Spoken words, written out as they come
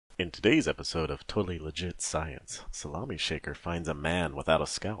In today's episode of Totally Legit Science, Salamishaker finds a man without a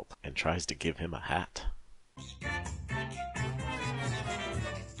scalp and tries to give him a hat.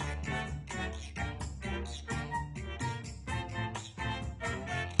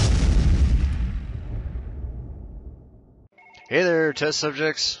 Hey there, test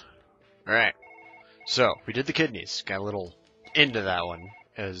subjects. Alright, so we did the kidneys. Got a little into that one,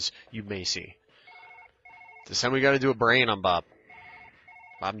 as you may see. This time we gotta do a brain on Bob.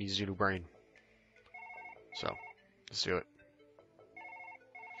 Bob needs a new brain. So, let's do it.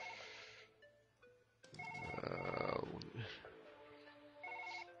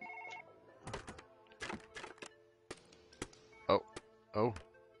 Oh.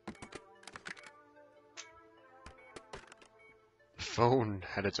 The phone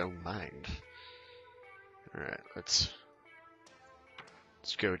had its own mind. Alright, let's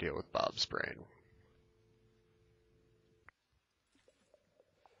go deal with Bob's brain.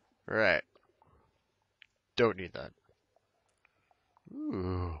 Alright. Don't need that.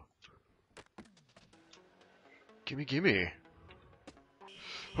 Ooh. Gimme.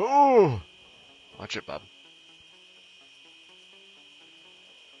 Oh! Watch it, Bob.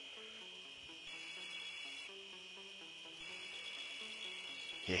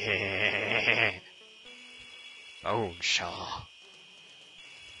 Yeah. Bone saw.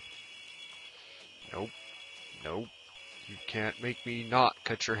 Nope. You can't make me not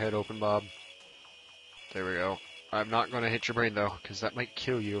cut your head open, Bob. There we go. I'm not gonna hit your brain though, because that might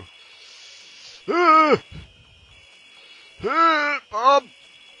kill you. Bob!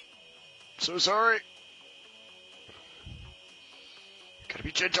 So sorry. Gotta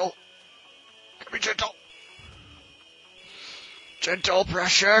be gentle. Gentle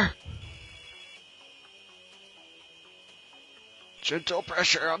pressure. Gentle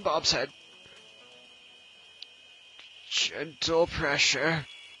pressure on Bob's head. Gentle pressure.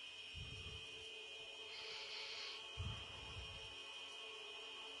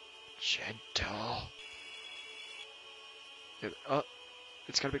 Gentle.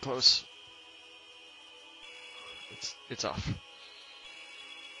 It's gotta be close. It's off.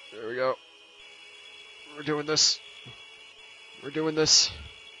 There we go. We're doing this.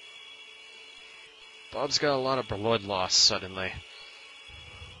 Bob's got a lot of blood loss suddenly.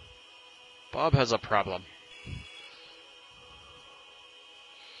 Bob has a problem.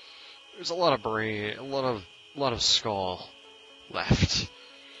 There's a lot of brain, a lot of skull left.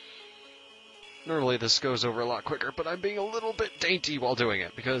 Normally this goes over a lot quicker, but I'm being a little bit dainty while doing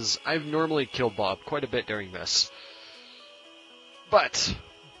it, because I've normally killed Bob quite a bit during this. But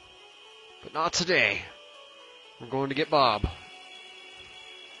not today. We're going to get Bob.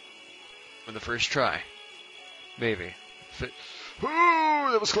 On the first try. Maybe. Ooh,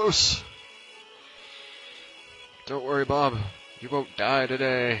 that was close. Don't worry, Bob. You won't die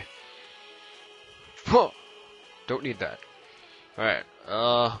today. Huh. Don't need that. Alright,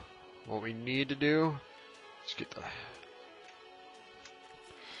 what we need to do is get the...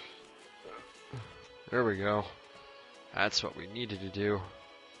 There we go. That's what we needed to do.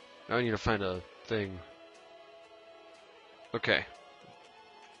 Now I need to find a thing. Okay.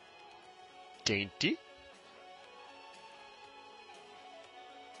 Dainty?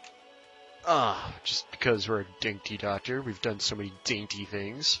 Just because we're a dainty doctor, we've done so many dainty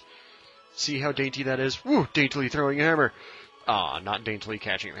things. See how dainty that is? Woo! Daintily throwing a hammer. Not daintily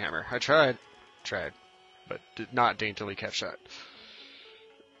catching the hammer. I tried, but did not daintily catch that.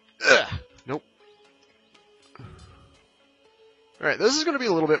 Ugh! Nope. Alright, this is going to be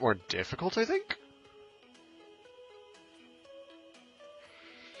a little bit more difficult, I think.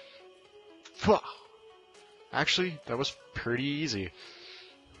 Actually, that was pretty easy.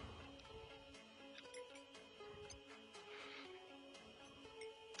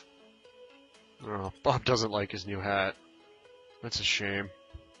 Oh, Bob doesn't like his new hat. That's a shame.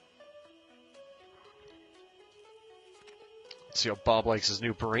 Let's see how Bob likes his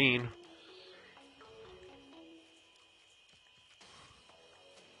new brain.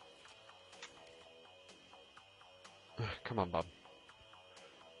 Come on, Bob.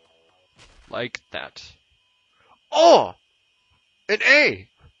 Like that. Oh! An A!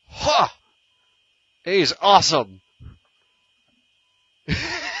 Ha! A is awesome!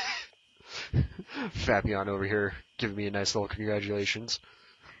 Fabian over here giving me a nice little congratulations.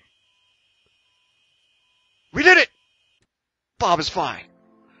 We did it! Bob is fine.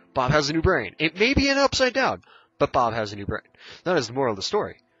 Bob has a new brain. It may be an upside down, but Bob has a new brain. That is the moral of the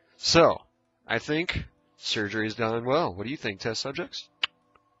story. So, I think surgery's done well. What do you think, test subjects?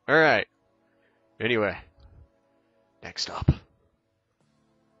 Alright. Anyway, next up.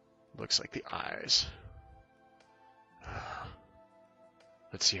 Looks like the eyes.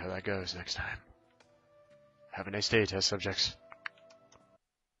 Let's see how that goes next time. Have a nice day, test subjects.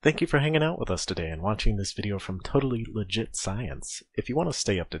 Thank you for hanging out with us today and watching this video from Totally Legit Science. If you want to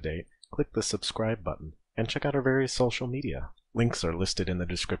stay up to date, click the subscribe button and check out our various social media. Links are listed in the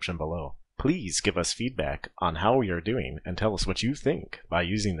description below. Please give us feedback on how we are doing and tell us what you think by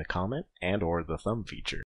using the comment and/or the thumb feature.